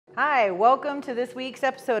Hi, welcome to this week's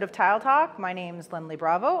episode of Tile Talk. My name is Lynley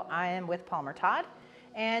Bravo. I am with Palmer Todd,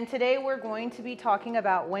 and today we're going to be talking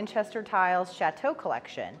about Winchester Tile's Chateaux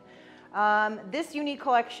Collection. This unique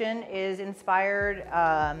collection is inspired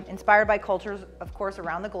by cultures, of course,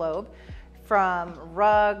 around the globe, from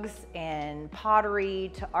rugs and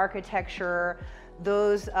pottery to architecture.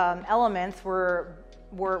 Those elements were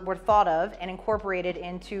thought of and incorporated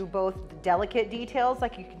into both the delicate details,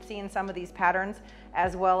 like you can see in some of these patterns,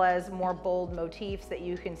 as well as more bold motifs that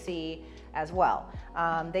you can see as well.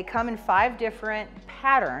 They come in 5 different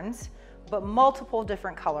patterns, but multiple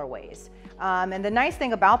different colorways. And the nice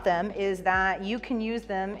thing about them is that you can use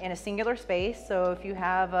them in a singular space. So if you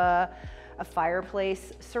have a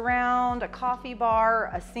fireplace surround, a coffee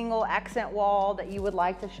bar, a single accent wall that you would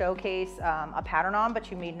like to showcase a pattern on,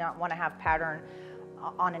 but you may not want to have pattern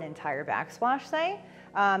on an entire backsplash, say,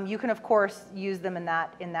 you can of course use them in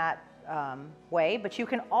that way, but you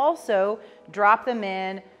can also drop them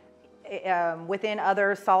in within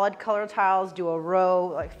other solid color tiles, do a row,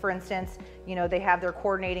 like for instance, you know, they have their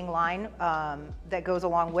coordinating line that goes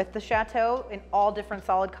along with the chateau in all different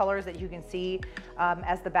solid colors that you can see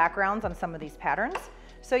as the backgrounds on some of these patterns.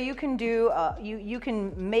 So you can do, you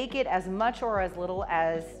can make it as much or as little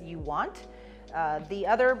as you want. The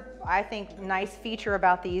other, I think, nice feature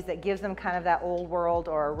about these that gives them kind of that old world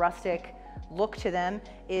or rustic look to them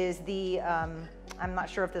is the, I'm not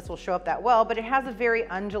sure if this will show up that well, but it has a very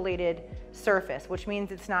undulated surface, which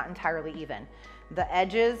means it's not entirely even. The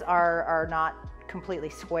edges are not completely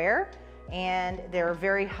square, and they're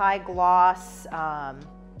very high gloss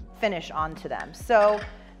finish onto them. So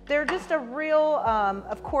they're just a real,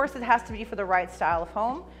 of course it has to be for the right style of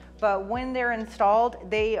home, but when they're installed,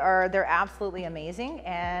 they're absolutely amazing,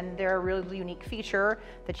 and they're a really unique feature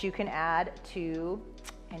that you can add to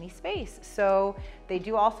any space. So they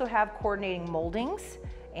do also have coordinating moldings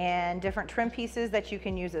and different trim pieces that you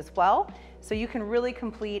can use as well. So you can really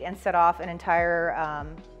complete and set off an entire,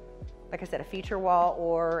 like I said, a feature wall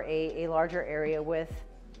or a larger area with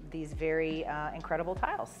these very incredible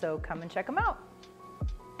tiles. So come and check them out.